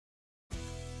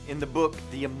In the book,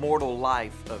 The Immortal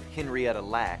Life of Henrietta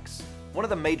Lacks, one of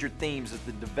the major themes is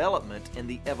the development and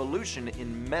the evolution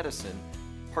in medicine,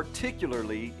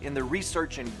 particularly in the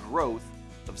research and growth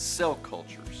of cell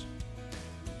cultures.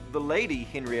 The lady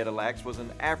Henrietta Lacks was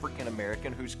an African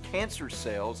American whose cancer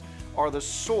cells are the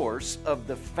source of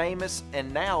the famous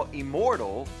and now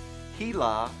immortal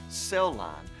HeLa cell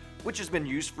line, which has been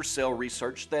used for cell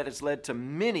research that has led to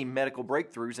many medical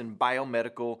breakthroughs in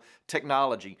biomedical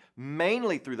technology,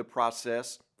 mainly through the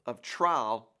process of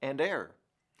trial and error.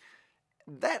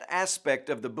 That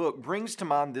aspect of the book brings to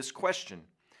mind this question.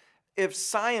 If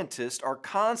scientists are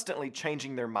constantly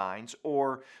changing their minds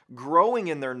or growing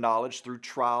in their knowledge through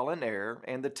trial and error,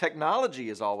 and the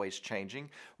technology is always changing,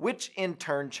 which in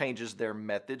turn changes their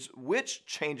methods, which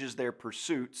changes their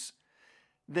pursuits,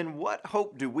 then what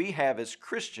hope do we have as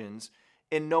Christians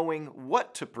in knowing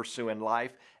what to pursue in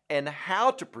life and how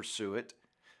to pursue it?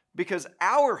 Because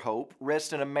our hope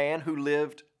rests in a man who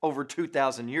lived over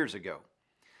 2,000 years ago.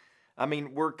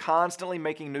 We're constantly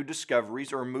making new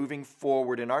discoveries or moving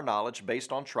forward in our knowledge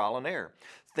based on trial and error.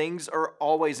 Things are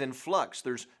always in flux.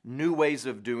 There's new ways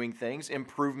of doing things,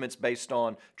 improvements based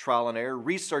on trial and error,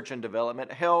 research and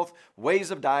development, health, ways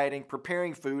of dieting,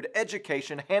 preparing food,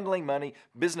 education, handling money,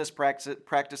 business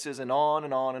practices, and on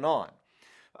and on and on.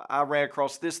 I ran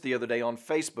across this the other day on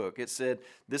Facebook. It said,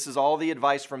 this is all the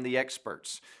advice from the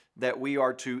experts, that we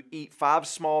are to eat 5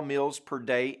 small meals per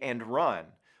day and run.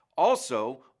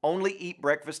 Also, only eat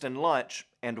breakfast and lunch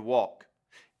and walk.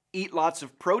 Eat lots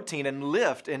of protein and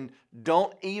lift, and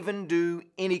don't even do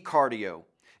any cardio.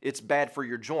 It's bad for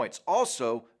your joints.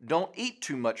 Also, don't eat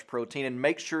too much protein and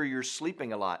make sure you're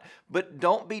sleeping a lot. But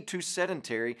don't be too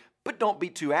sedentary, but don't be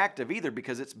too active either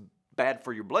because it's bad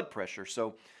for your blood pressure.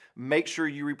 So make sure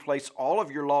you replace all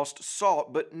of your lost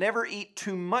salt, but never eat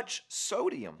too much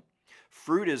sodium.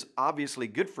 Fruit is obviously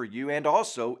good for you, and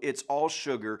also it's all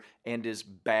sugar and is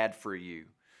bad for you.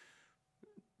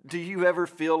 Do you ever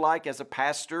feel like, as a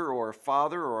pastor or a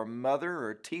father or a mother or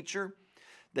a teacher,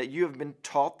 that you have been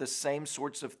taught the same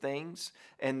sorts of things,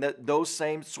 and that those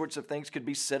same sorts of things could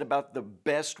be said about the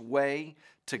best way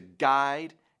to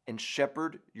guide and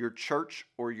shepherd your church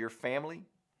or your family?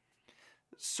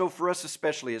 So for us,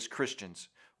 especially as Christians,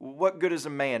 what good is a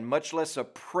man, much less a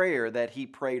prayer that he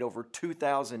prayed over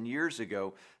 2,000 years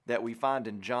ago that we find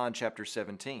in John chapter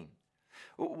 17?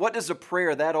 What does a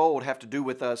prayer that old have to do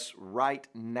with us right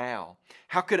now?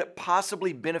 How could it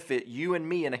possibly benefit you and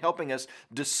me in helping us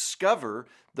discover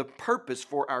the purpose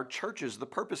for our churches, the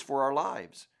purpose for our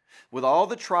lives? With all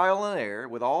the trial and error,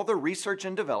 with all the research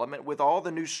and development, with all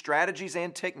the new strategies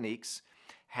and techniques,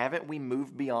 haven't we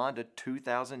moved beyond a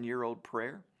 2,000-year-old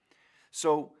prayer?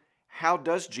 So how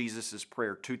does Jesus'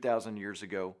 prayer 2,000 years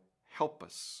ago help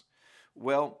us?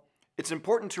 Well, it's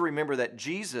important to remember that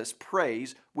Jesus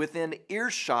prays within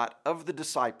earshot of the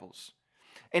disciples,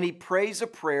 and he prays a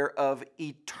prayer of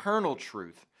eternal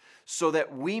truth so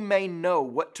that we may know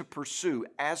what to pursue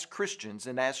as Christians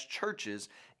and as churches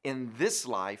in this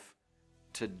life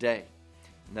today.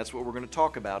 And that's what we're going to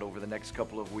talk about over the next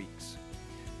couple of weeks.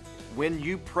 When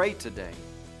you pray today,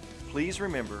 please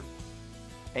remember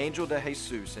Angel de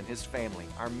Jesus and his family,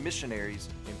 our missionaries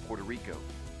in Puerto Rico.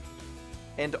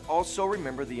 And also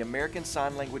remember the American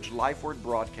Sign Language LifeWord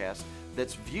broadcast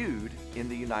that's viewed in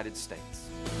the United States.